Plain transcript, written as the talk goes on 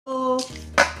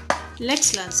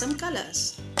Let's learn some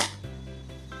colors.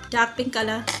 Dark pink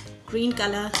color, green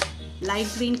color, light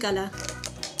green color,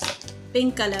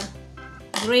 pink color,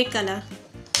 grey color,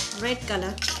 red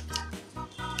color,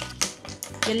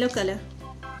 yellow color,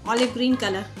 olive green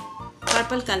color,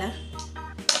 purple color,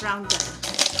 brown color.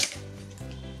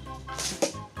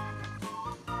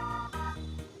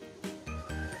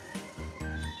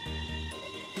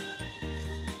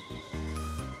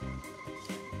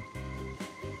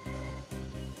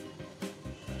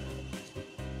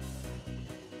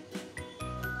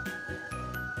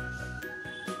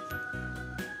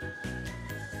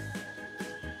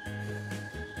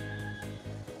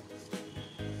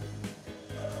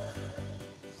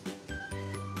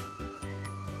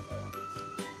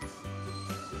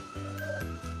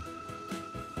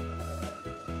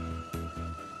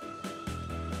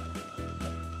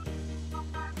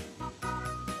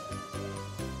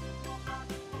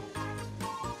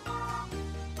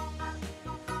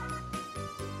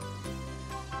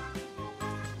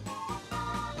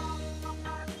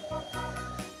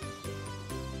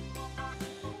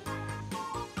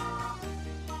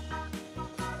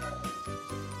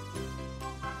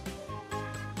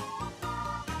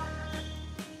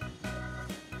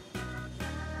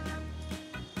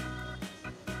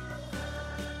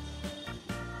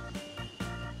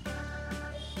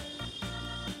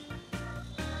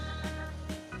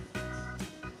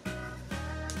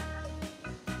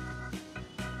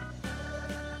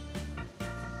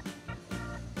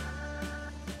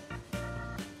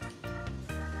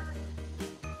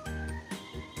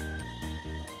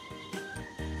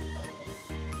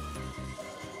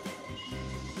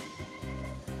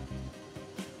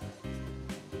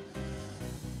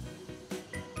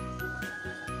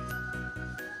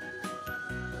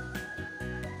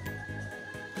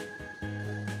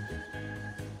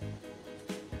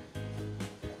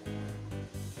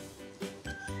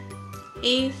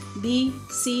 A, B,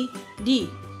 C, D.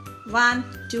 1,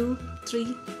 2,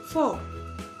 3, 4.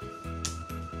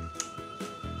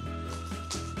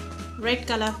 Red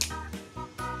color.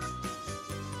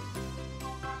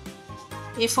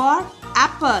 A for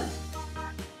apple.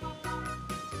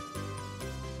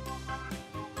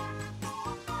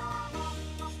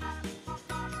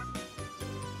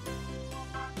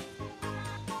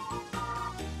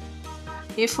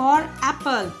 A for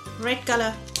apple. Red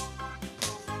color.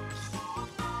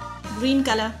 Green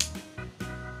color.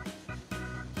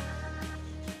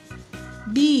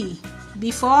 B. B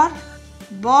for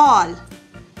ball.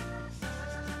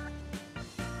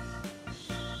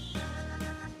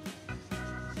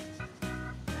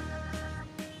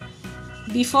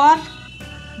 B for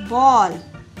ball.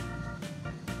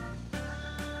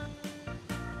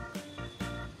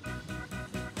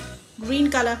 Green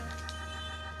color.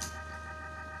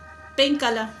 Pink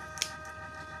color.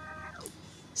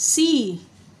 C.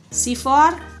 C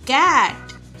for cat.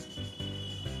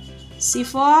 C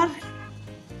for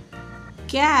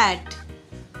cat.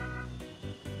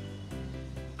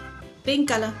 Pink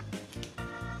color.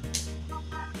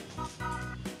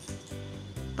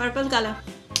 Purple color.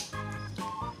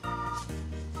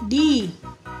 D.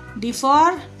 D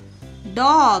for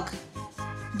dog.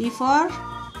 D for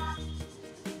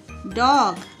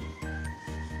dog.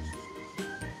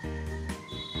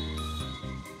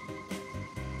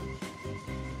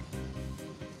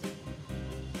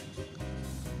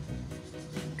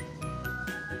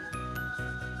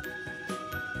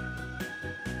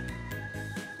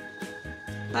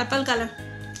 Purple color.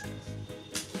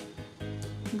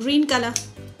 Green color.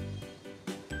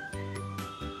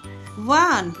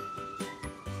 1.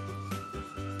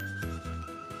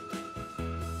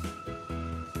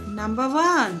 Number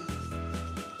 1.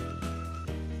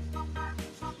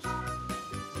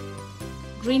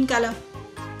 Green color.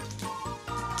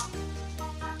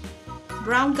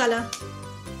 Brown color.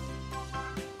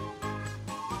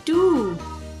 2.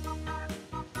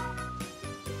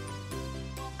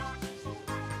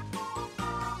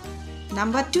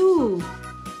 Number 2.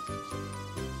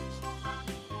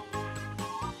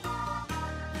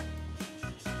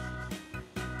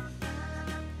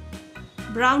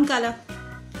 Brown color.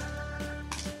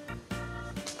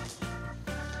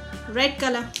 Red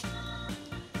color.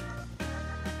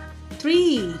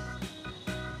 3.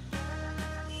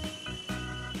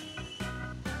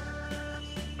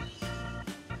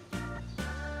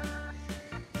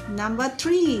 Number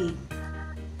 3.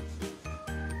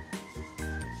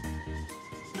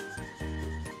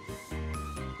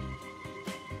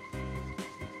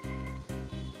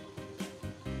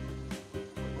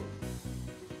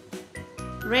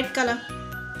 Red color.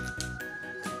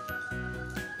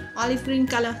 Olive green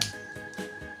color.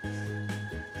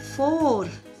 4.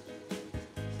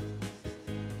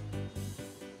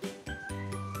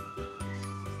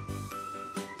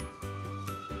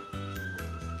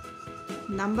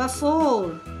 Number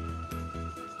 4.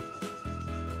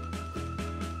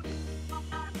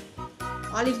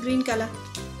 Olive green color.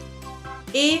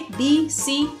 A, B,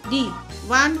 C, D.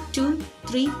 1, 2,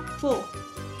 3, 4.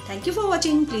 Thank you for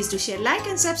watching. Please do share, like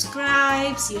and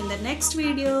subscribe. See you in the next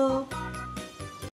video.